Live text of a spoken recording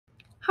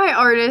Hi,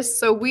 artists.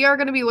 So we are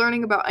going to be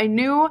learning about a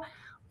new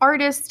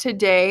artist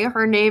today.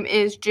 Her name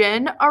is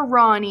Jen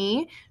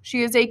Aranyi.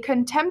 She is a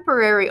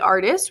contemporary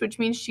artist, which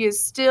means she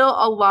is still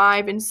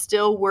alive and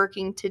still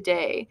working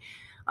today.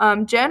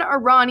 Jen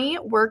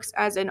Aranyi works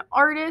as an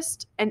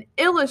artist, an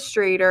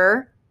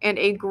illustrator, and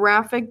a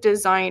graphic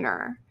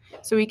designer.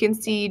 So we can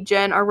see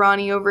Jen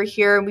Aranyi over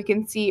here, and we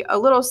can see a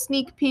little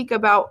sneak peek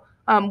about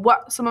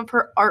what some of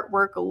her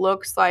artwork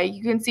looks like.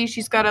 You can see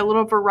she's got a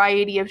little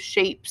variety of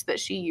shapes that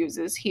she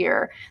uses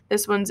here.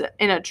 This one's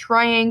in a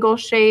triangle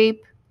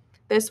shape.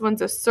 This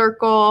one's a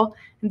circle.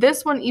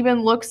 This one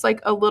even looks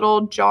like a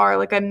little jar,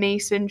 like a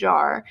mason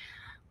jar,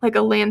 like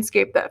a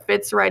landscape that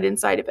fits right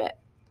inside of it.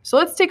 So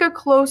let's take a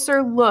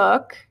closer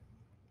look.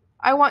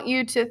 I want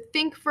you to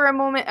think for a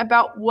moment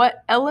about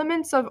what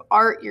elements of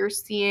art you're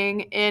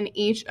seeing in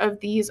each of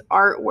these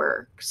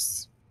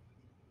artworks.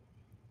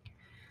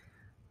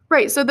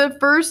 Right, so the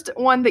first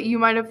one that you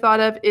might have thought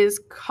of is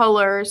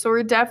color. So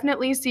we're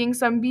definitely seeing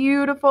some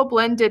beautiful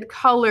blended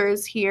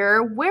colors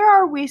here. Where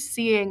are we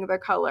seeing the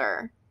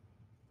color?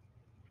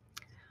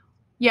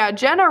 Yeah,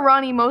 Jen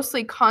Aranyi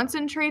mostly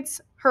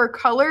concentrates her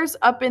colors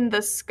up in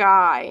the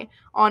sky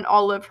on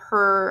all of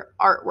her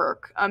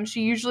artwork.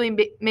 She usually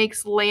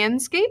makes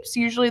landscapes.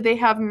 Usually they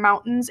have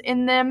mountains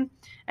in them,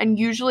 and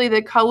usually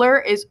the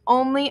color is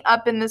only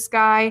up in the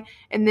sky,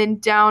 and then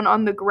down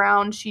on the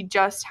ground she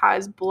just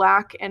has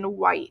black and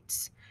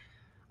white.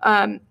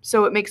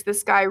 So it makes the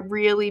sky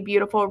really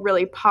beautiful,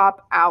 really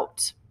pop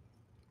out.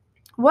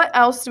 What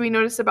else do we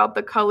notice about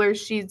the colors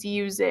she's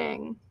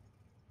using?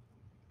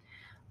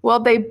 Well,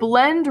 they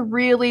blend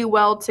really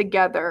well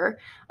together.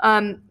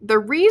 The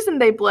reason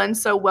they blend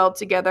so well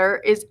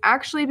together is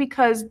actually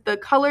because the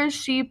colors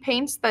she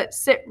paints that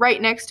sit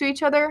right next to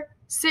each other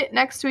sit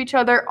next to each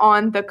other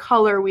on the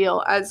color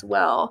wheel as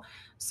well.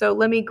 So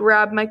let me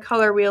grab my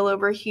color wheel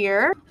over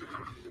here,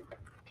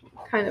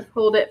 kind of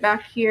hold it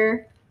back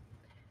here.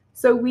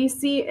 So we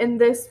see in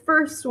this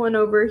first one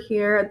over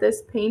here,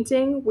 this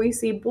painting, we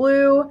see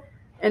blue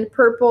and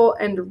purple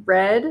and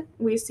red.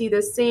 We see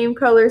the same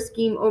color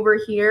scheme over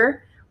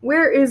here.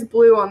 Where is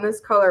blue on this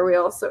color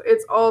wheel? So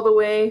it's all the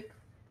way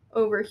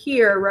over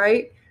here,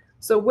 right?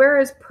 So where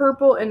is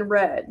purple and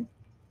red?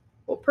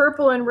 Well,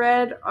 purple and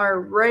red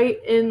are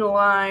right in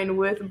line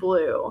with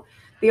blue.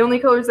 The only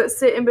colors that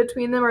sit in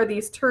between them are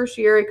these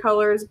tertiary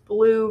colors,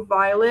 blue,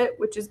 violet,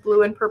 which is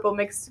blue and purple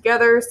mixed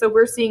together. So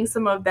we're seeing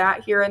some of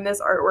that here in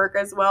this artwork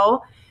as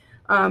well.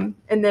 And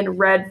then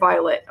red,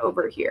 violet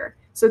over here.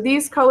 So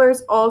these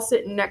colors all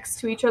sit next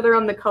to each other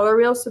on the color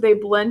wheel, so they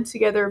blend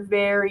together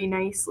very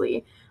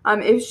nicely.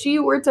 If she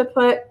were to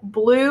put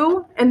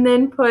blue and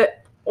then put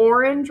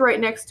orange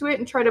right next to it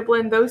and try to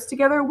blend those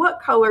together,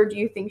 what color do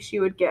you think she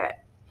would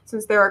get,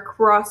 since they're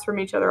across from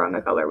each other on the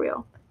color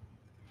wheel?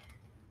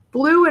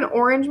 Blue and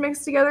orange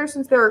mixed together,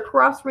 since they're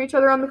across from each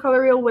other on the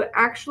color wheel, would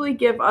actually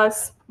give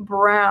us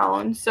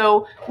brown.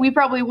 So we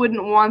probably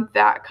wouldn't want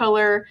that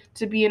color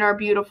to be in our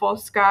beautiful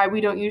sky. We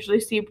don't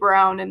usually see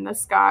brown in the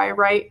sky,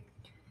 right?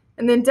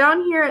 And then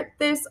down here at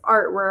this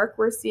artwork,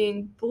 we're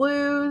seeing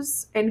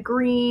blues and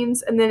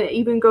greens, and then it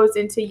even goes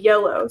into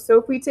yellow. So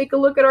if we take a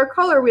look at our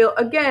color wheel,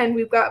 again,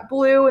 we've got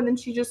blue, and then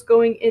she's just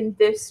going in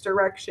this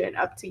direction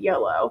up to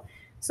yellow.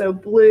 So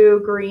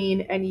blue,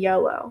 green, and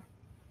yellow.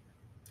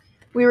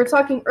 We were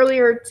talking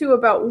earlier, too,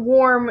 about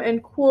warm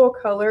and cool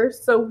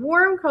colors. So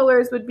warm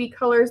colors would be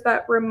colors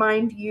that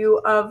remind you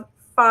of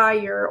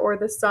fire or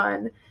the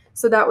sun.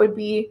 So that would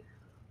be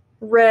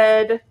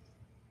red,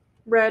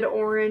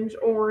 orange,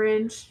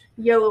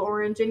 yellow,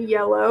 orange, and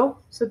yellow.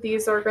 So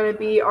these are going to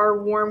be our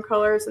warm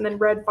colors, and then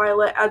red,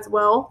 violet as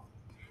well.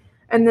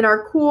 And then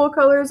our cool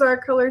colors are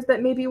colors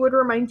that maybe would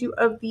remind you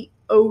of the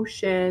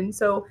ocean.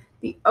 So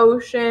the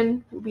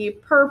ocean would be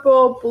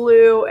purple,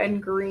 blue,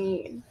 and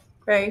green,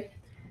 okay?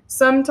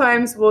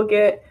 Sometimes we'll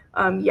get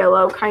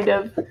yellow kind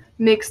of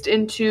mixed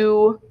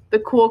into the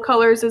cool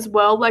colors as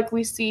well, like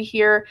we see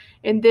here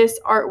in this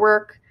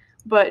artwork,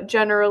 but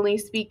generally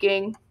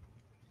speaking,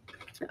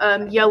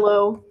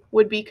 yellow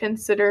would be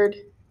considered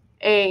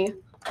a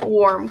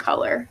warm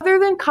color. Other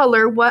than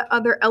color, what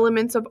other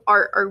elements of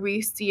art are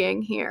we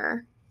seeing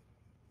here?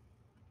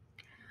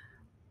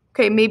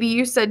 Okay, maybe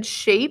you said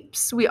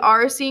shapes. We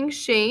are seeing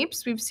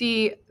shapes. We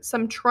see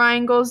some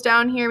triangles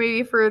down here,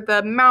 maybe for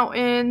the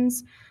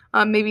mountains,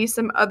 maybe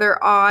some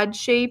other odd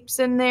shapes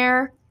in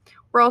there.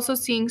 We're also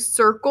seeing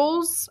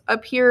circles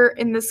up here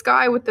in the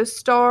sky with the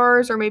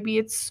stars, or maybe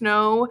it's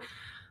snow,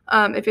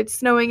 if it's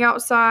snowing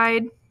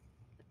outside.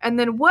 And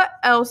then what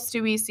else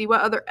do we see? What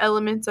other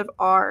elements of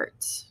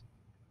art?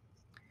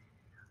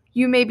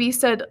 You maybe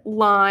said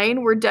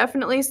line. We're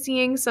definitely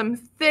seeing some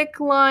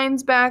thick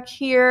lines back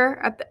here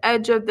at the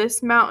edge of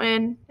this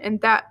mountain, and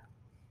that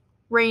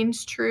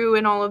reigns true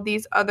in all of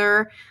these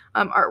other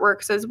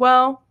artworks as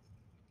well.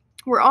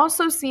 We're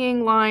also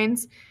seeing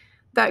lines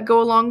that go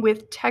along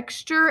with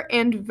texture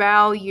and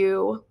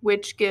value,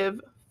 which give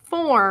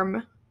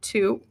form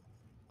to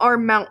are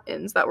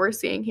mountains that we're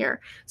seeing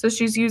here. So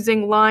she's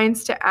using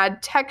lines to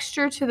add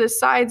texture to the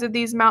sides of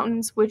these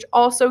mountains, which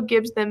also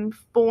gives them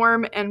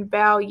form and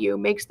value,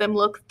 makes them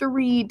look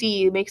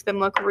 3D, makes them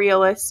look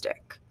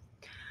realistic.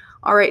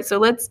 All right, so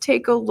let's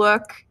take a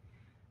look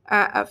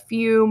at a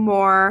few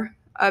more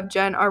of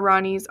Jen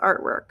Aranyi's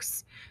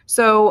artworks.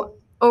 So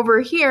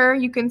over here,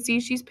 you can see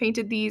she's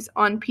painted these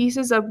on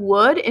pieces of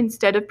wood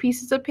instead of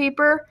pieces of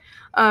paper.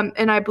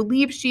 And I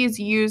believe she's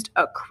used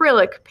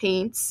acrylic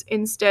paints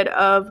instead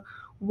of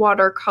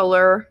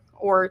watercolor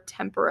or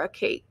tempera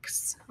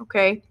cakes,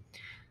 okay?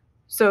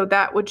 So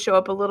that would show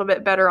up a little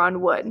bit better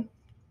on wood.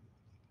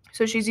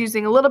 So she's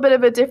using a little bit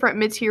of a different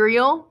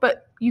material,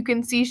 but you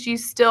can see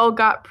she's still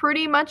got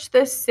pretty much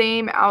the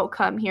same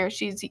outcome here.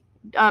 She's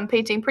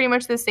painting pretty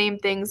much the same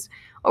things.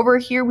 Over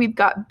here, we've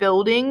got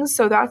buildings,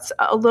 so that's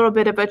a little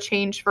bit of a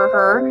change for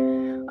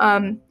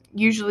her.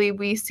 Usually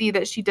we see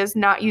that she does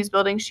not use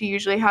buildings. She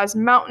usually has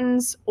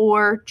mountains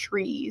or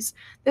trees.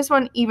 This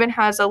one even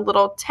has a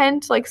little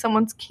tent like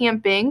someone's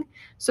camping,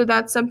 so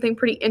that's something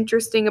pretty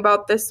interesting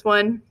about this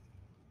one.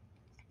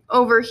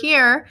 Over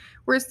here,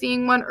 we're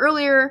seeing one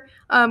earlier.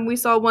 We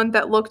saw one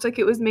that looked like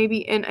it was maybe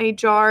in a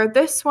jar.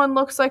 This one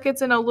looks like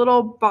it's in a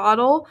little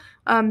bottle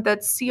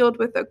that's sealed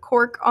with a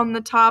cork on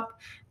the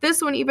top.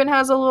 This one even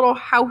has a little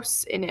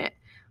house in it.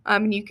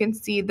 You can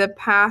see the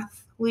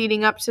path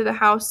leading up to the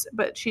house,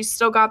 but she's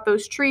still got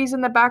those trees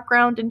in the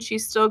background, and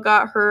she's still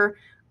got her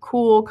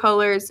cool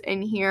colors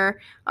in here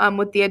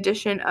with the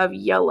addition of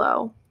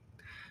yellow.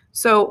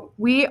 So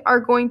we are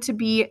going to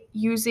be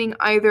using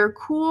either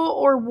cool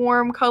or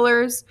warm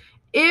colors.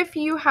 If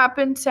you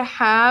happen to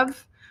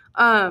have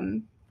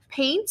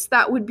paints,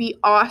 that would be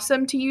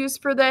awesome to use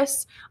for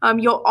this.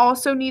 You'll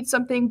also need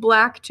something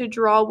black to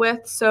draw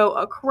with, so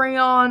a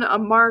crayon, a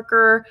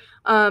marker,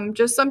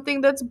 just something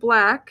that's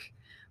black.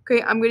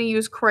 Okay, I'm going to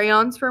use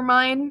crayons for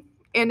mine.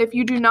 And if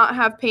you do not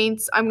have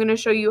paints, I'm going to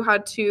show you how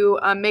to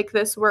make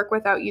this work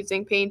without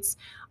using paints.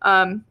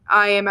 I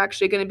am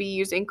actually going to be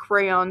using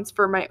crayons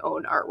for my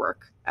own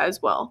artwork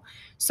as well.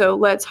 So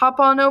let's hop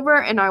on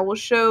over and I will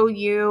show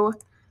you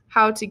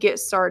how to get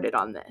started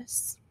on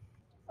this.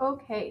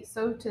 Okay,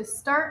 so to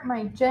start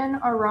my Jen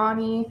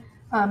Aranyi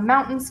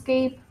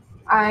mountainscape,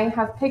 I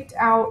have picked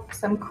out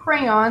some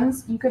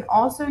crayons. You can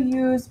also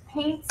use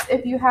paints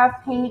if you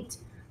have paint,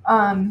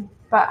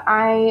 but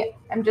I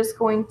am just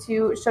going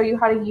to show you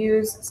how to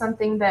use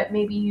something that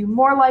maybe you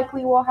more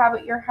likely will have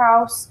at your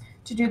house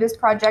to do this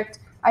project.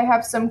 I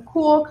have some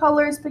cool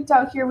colors picked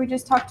out here. We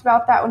just talked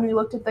about that when we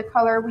looked at the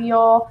color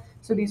wheel.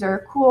 So these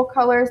are cool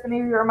colors that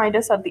maybe remind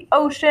us of the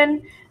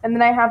ocean. And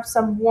then I have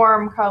some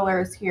warm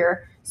colors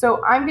here.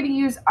 So I'm going to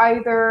use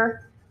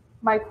either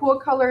my cool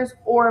colors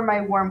or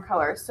my warm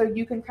colors. So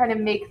you can kind of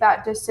make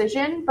that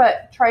decision,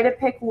 but try to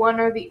pick one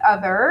or the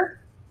other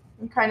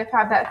and kind of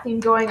have that theme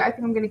going. I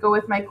think I'm going to go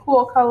with my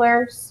cool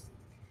colors.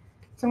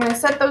 So I'm going to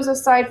set those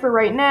aside for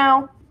right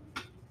now.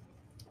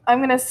 I'm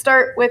going to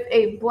start with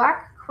a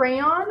black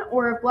crayon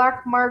or a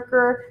black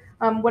marker,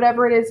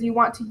 whatever it is you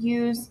want to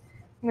use.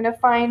 I'm going to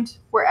find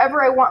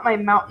wherever I want my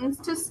mountains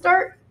to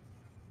start,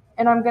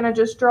 and I'm going to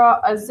just draw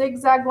a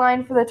zigzag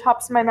line for the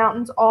tops of my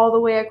mountains all the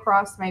way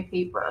across my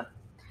paper.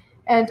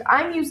 And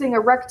I'm using a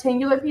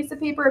rectangular piece of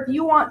paper. If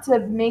you want to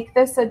make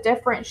this a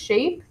different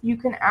shape, you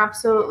can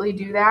absolutely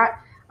do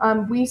that.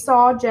 We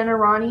saw Jen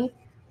Aranyi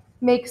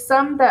make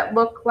some that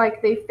look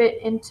like they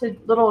fit into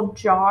little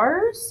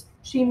jars.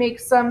 She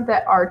makes some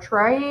that are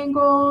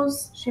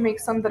triangles. She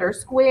makes some that are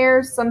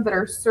squares, some that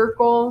are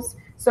circles.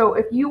 So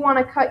if you want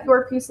to cut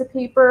your piece of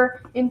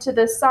paper into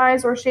the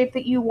size or shape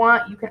that you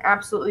want, you can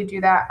absolutely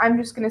do that. I'm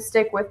just going to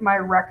stick with my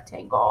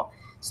rectangle.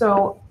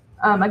 So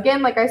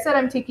again, like I said,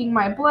 I'm taking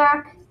my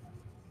black,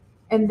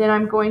 and then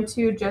I'm going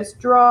to just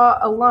draw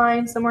a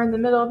line somewhere in the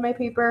middle of my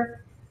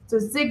paper. It's a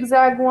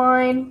zigzag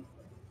line,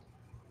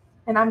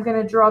 and I'm going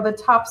to draw the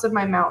tops of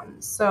my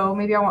mountains. So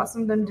maybe I want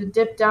some of them to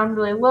dip down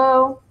really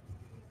low.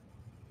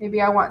 Maybe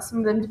I want some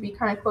of them to be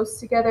kind of close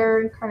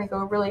together and kind of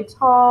go really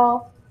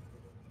tall.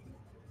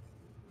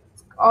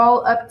 It's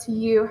all up to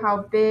you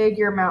how big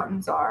your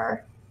mountains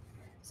are.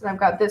 So I've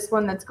got this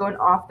one that's going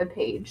off the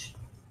page.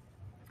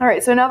 All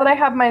right, so now that I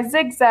have my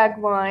zigzag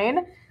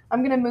line, I'm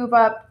going to move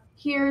up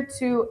here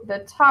to the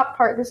top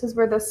part. This is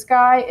where the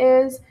sky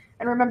is.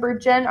 And remember,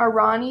 Jen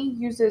Aranyi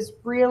uses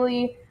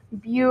really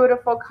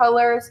beautiful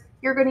colors.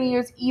 You're going to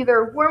use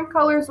either warm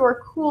colors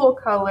or cool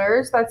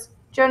colors. That's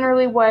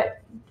generally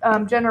what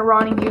Jen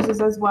Aranyi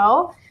uses as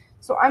well.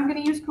 So I'm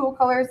going to use cool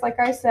colors, like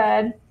I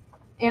said,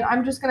 and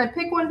I'm just going to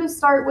pick one to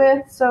start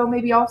with. So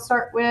maybe I'll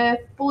start with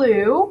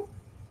blue,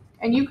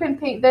 and you can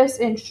paint this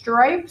in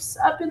stripes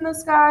up in the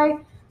sky,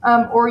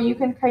 or you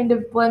can kind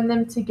of blend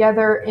them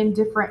together in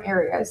different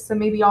areas. So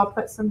maybe I'll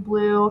put some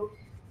blue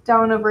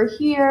down over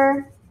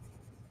here,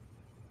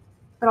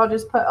 but I'll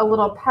just put a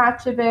little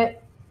patch of it.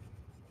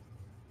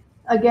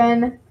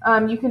 Again,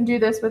 you can do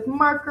this with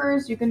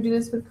markers, you can do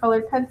this with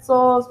colored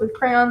pencils, with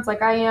crayons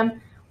like I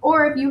am,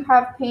 or if you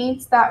have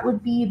paints, that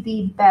would be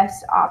the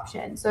best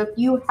option. So if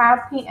you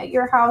have paint at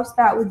your house,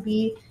 that would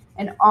be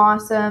an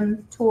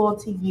awesome tool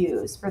to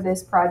use for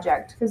this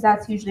project because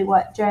that's usually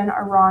what Jen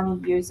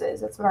Aranyi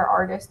uses. That's what our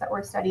artist that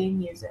we're studying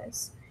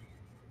uses.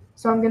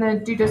 So I'm going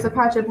to do just a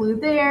patch of blue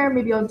there.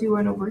 Maybe I'll do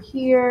one over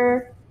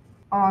here.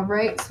 All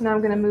right, so now I'm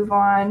going to move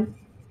on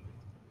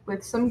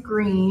with some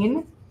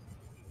green.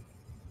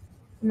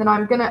 And then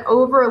I'm going to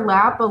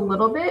overlap a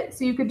little bit.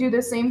 So you could do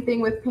the same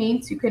thing with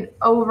paints. You can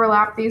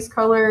overlap these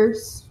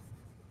colors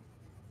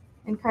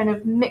and kind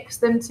of mix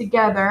them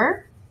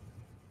together.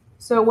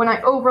 So when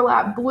I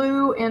overlap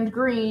blue and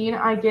green,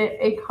 I get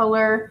a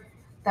color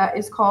that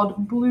is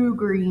called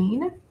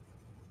blue-green.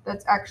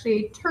 That's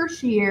actually a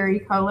tertiary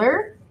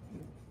color.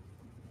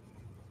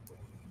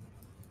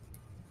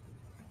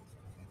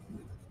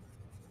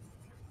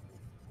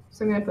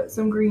 So I'm going to put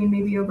some green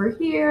maybe over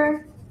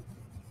here.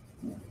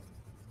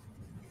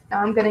 Now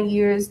I'm going to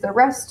use the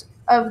rest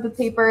of the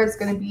paper is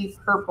going to be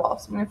purple.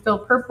 So I'm going to fill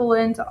purple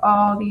into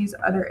all these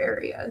other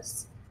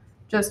areas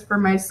just for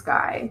my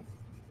sky.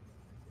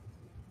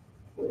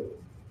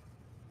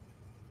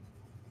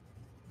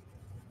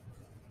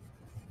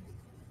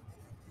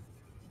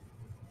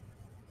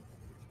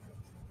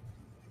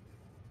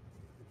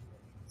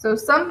 So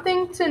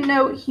something to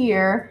note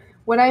here,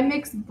 when I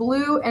mix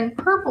blue and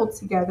purple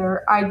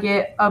together, I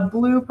get a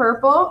blue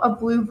purple, a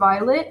blue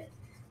violet.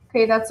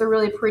 Okay, that's a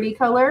really pretty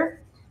color.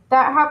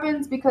 That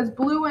happens because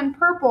blue and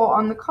purple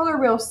on the color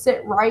wheel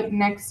sit right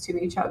next to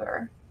each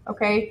other.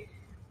 Okay,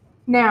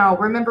 now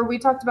remember we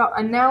talked about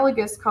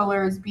analogous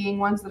colors being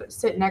ones that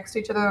sit next to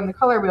each other on the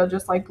color wheel,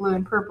 just like blue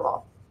and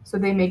purple. So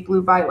they make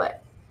blue violet.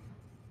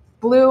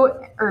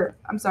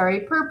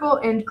 Purple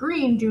and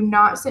green do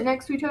not sit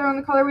next to each other on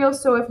the color wheel.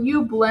 So if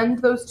you blend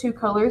those two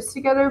colors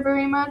together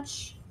very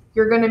much,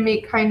 you're going to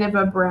make kind of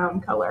a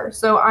brown color.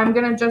 So I'm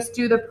going to just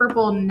do the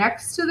purple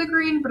next to the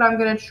green, but I'm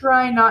going to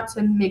try not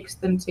to mix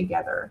them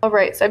together. All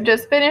right, so I've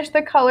just finished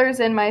the colors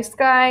in my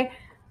sky.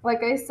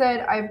 Like I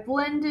said, I've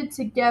blended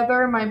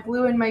together my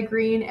blue and my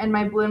green and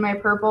my blue and my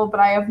purple,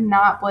 but I have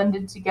not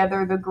blended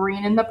together the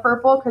green and the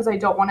purple because I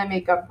don't want to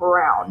make a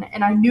brown.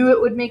 And I knew it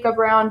would make a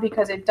brown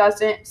because it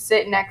doesn't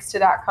sit next to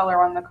that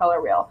color on the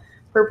color wheel.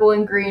 Purple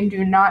and green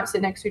do not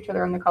sit next to each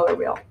other on the color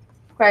wheel.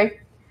 Okay?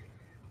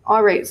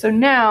 All right, so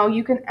now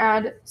you can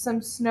add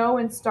some snow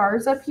and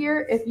stars up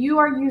here. If you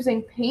are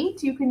using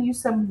paint, you can use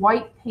some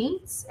white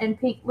paints and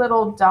paint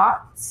little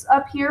dots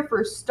up here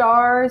for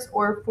stars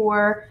or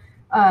for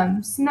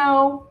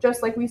snow,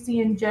 just like we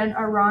see in Jen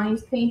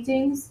Aranyi's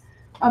paintings.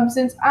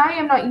 Since I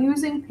am not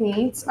using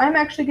paints, I'm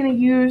actually going to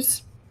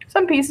use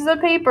some pieces of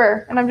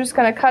paper, and I'm just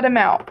going to cut them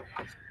out.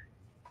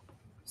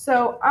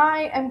 So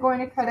I am going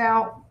to cut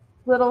out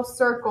little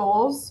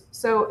circles.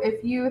 So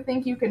if you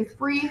think you can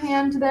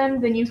freehand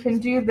them, then you can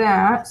do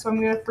that. So I'm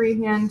going to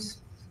freehand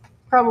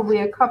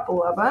probably a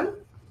couple of them.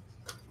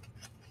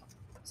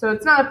 So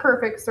it's not a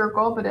perfect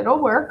circle, but it'll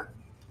work.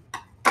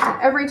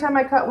 Every time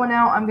I cut one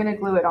out, I'm going to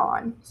glue it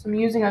on. So I'm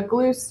using a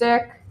glue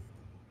stick,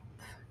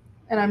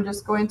 and I'm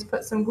just going to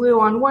put some glue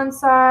on one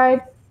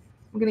side.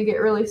 I'm going to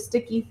get really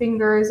sticky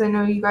fingers. I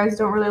know you guys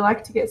don't really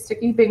like to get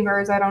sticky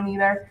fingers. I don't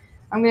either.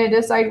 I'm going to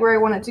decide where I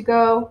want it to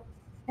go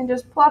and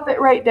just plop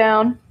it right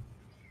down.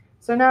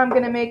 So now I'm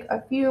going to make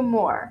a few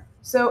more.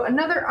 So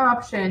another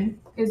option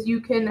is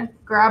you can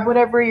grab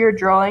whatever you're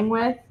drawing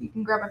with. You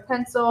can grab a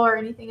pencil or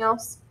anything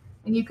else,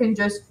 and you can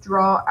just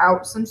draw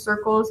out some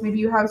circles. Maybe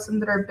you have some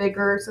that are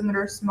bigger, some that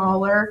are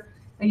smaller,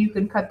 and you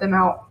can cut them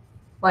out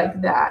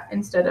like that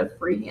instead of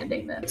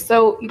freehanding them.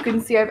 So you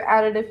can see I've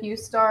added a few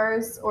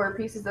stars or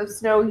pieces of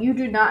snow. You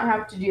do not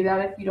have to do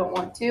that if you don't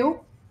want to.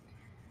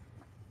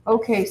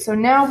 Okay, so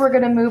now we're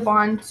going to move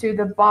on to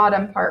the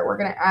bottom part. We're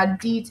going to add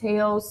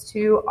details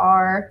to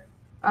our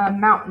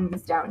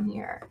mountains down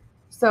here.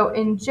 So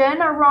in Jen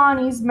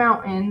Aranyi's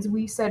mountains,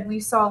 we said we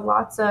saw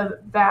lots of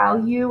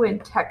value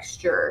and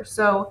texture.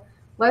 So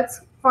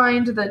let's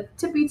find the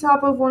tippy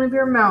top of one of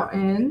your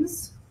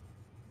mountains.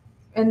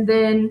 And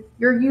then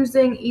you're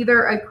using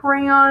either a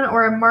crayon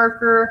or a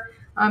marker,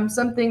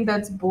 something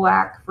that's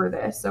black for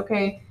this,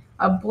 okay?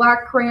 A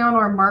black crayon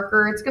or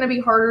marker. It's going to be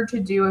harder to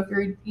do if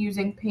you're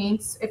using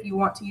paints, if you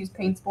want to use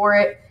paints for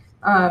it.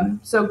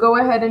 So go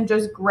ahead and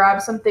just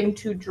grab something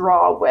to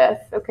draw with,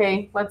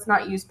 okay? Let's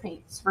not use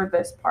paints for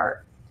this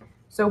part.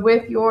 So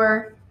with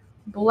your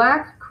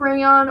black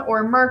crayon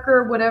or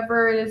marker,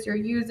 whatever it is you're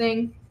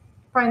using,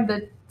 find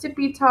the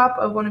tippy top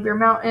of one of your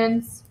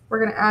mountains. We're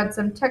going to add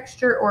some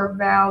texture or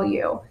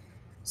value.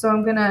 So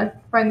I'm going to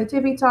find the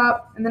tippy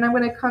top, and then I'm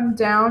going to come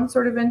down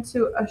sort of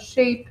into a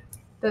shape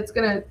that's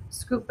going to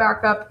scoop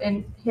back up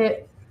and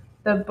hit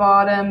the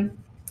bottom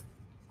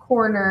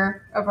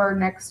corner of our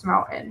next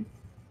mountain.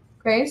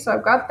 Okay, so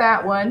I've got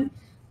that one.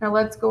 Now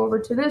let's go over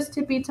to this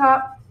tippy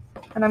top,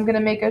 and I'm going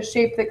to make a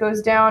shape that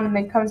goes down and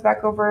then comes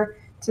back over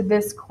to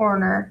this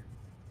corner,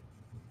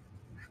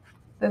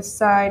 this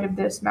side of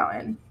this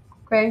mountain.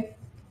 Okay,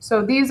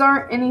 so these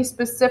aren't any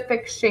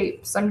specific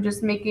shapes. I'm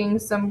just making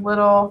some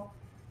little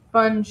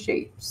fun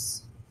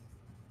shapes.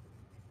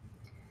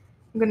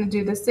 I'm going to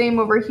do the same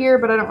over here,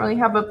 but I don't really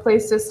have a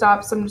place to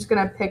stop, so I'm just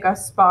going to pick a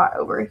spot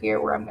over here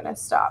where I'm going to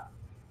stop.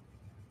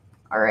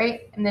 All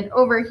right, and then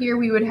over here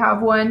we would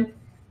have one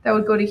that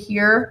would go to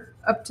here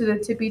up to the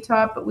tippy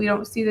top, but we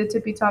don't see the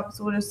tippy top,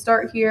 so we'll just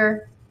start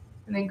here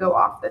and then go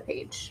off the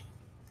page.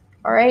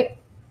 All right.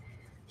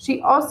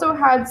 She also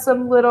had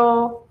some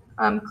little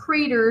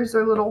craters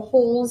or little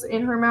holes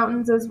in her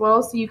mountains as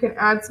well, so you can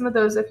add some of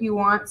those if you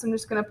want. So I'm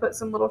just going to put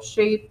some little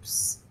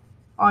shapes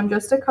on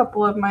just a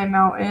couple of my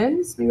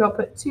mountains. Maybe I'll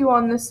put 2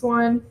 on this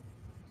one.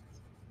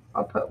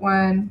 I'll put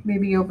one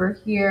maybe over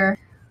here.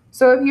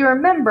 So if you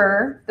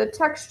remember, the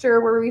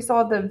texture where we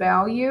saw the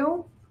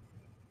value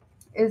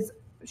is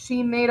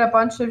she made a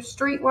bunch of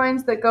straight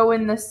lines that go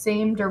in the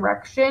same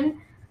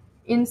direction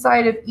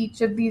inside of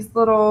each of these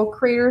little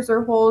craters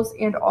or holes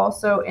and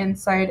also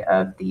inside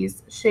of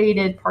these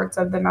shaded parts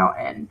of the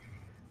mountain.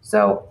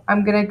 So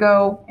I'm going to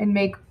go and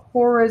make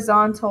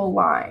horizontal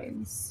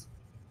lines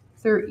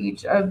through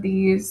each of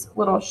these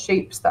little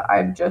shapes that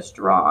I've just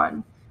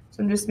drawn.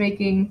 So I'm just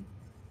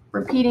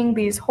repeating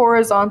these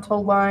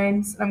horizontal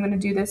lines. I'm going to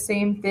do the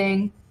same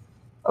thing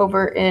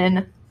over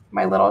in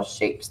my little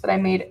shapes that I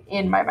made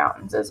in my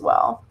mountains as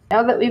well.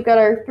 Now that we've got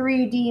our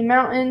 3D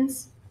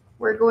mountains,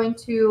 we're going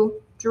to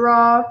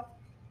draw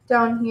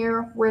down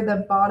here where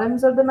the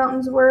bottoms of the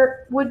mountains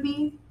would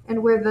be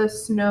and where the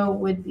snow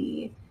would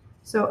be.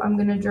 So I'm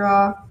going to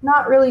draw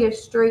not really a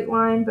straight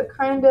line, but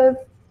kind of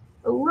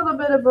a little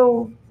bit of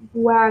a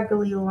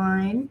waggly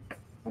line,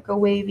 like a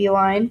wavy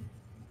line.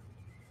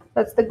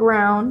 That's the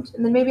ground.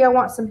 And then maybe I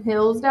want some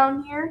hills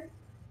down here.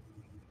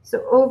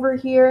 So over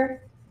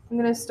here, I'm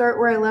going to start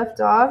where I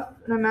left off,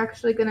 and I'm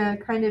actually going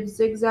to kind of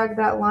zigzag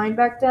that line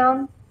back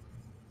down.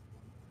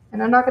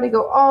 And I'm not going to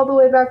go all the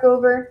way back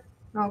over.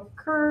 I'll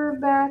curve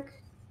back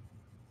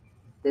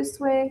this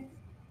way,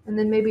 and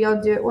then maybe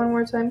I'll do it one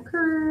more time,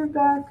 curve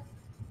back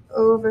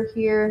over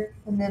here,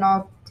 and then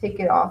I'll take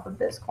it off of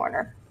this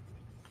corner.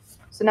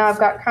 So now I've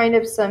got kind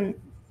of some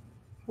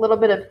little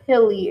bit of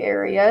hilly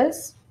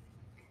areas.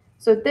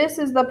 So this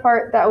is the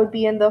part that would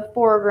be in the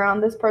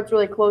foreground. This part's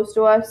really close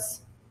to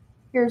us.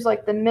 Here's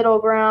like the middle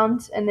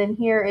ground, and then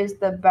here is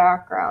the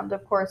background,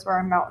 of course, where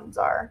our mountains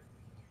are.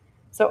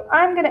 So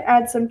I'm going to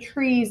add some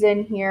trees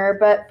in here,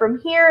 but from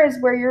here is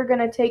where you're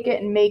going to take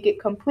it and make it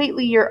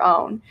completely your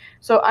own.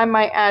 So I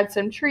might add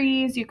some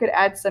trees. You could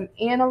add some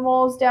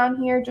animals down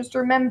here. Just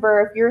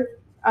remember, if you're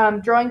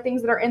drawing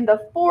things that are in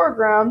the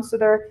foreground, so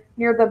they're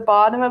near the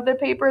bottom of the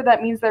paper,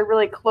 that means they're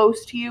really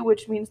close to you,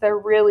 which means they're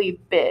really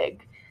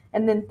big.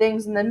 And then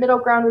things in the middle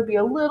ground would be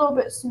a little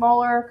bit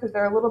smaller because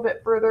they're a little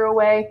bit further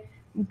away.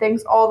 And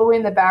things all the way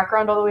in the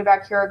background, all the way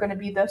back here, are going to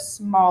be the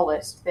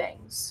smallest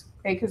things.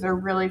 Okay, because they're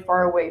really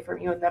far away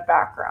from you in the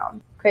background.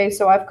 Okay,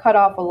 so I've cut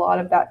off a lot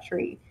of that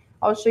tree.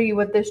 I'll show you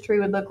what this tree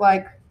would look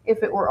like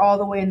if it were all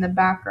the way in the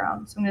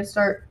background. So I'm going to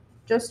start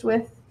just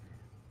with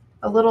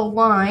a little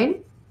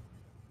line,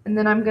 and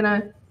then I'm going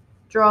to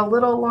draw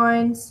little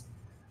lines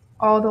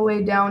all the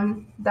way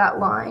down that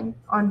line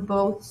on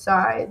both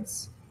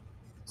sides.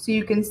 So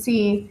you can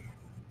see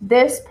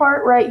this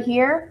part right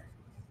here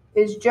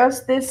is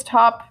just this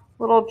top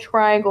little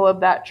triangle of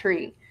that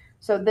tree.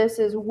 So this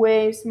is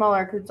way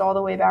smaller because it's all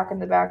the way back in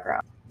the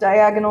background.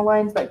 Diagonal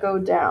lines that go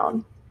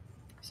down.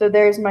 So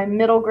there's my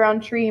middle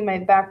ground tree, my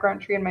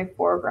background tree, and my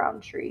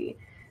foreground tree.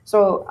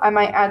 So I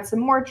might add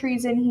some more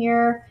trees in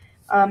here.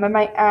 I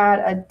might add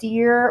a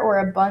deer or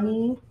a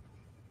bunny.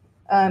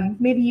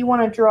 Maybe you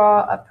want to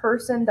draw a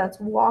person that's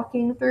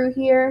walking through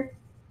here.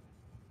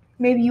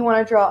 Maybe you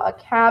want to draw a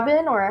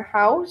cabin or a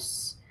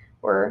house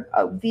or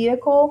a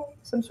vehicle,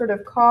 some sort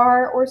of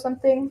car or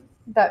something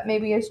that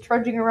maybe is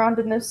trudging around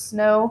in the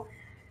snow.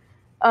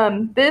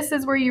 This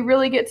is where you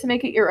really get to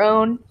make it your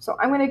own. So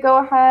I'm going to go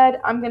ahead.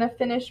 I'm going to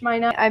finish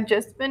mine up. I've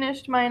just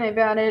finished mine. I've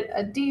added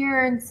a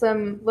deer and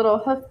some little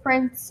hoof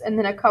prints and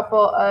then a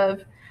couple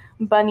of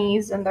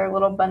bunnies and their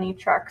little bunny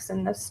tracks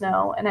in the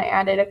snow. And I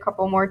added a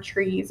couple more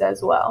trees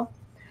as well.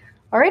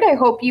 All right, I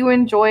hope you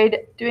enjoyed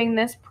doing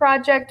this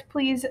project.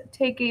 Please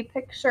take a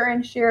picture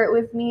and share it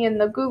with me in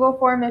the Google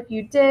form if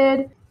you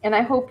did. And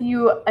I hope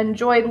you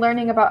enjoyed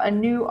learning about a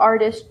new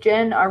artist,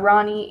 Jen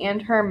Aranyi, and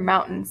her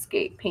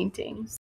mountainscape paintings.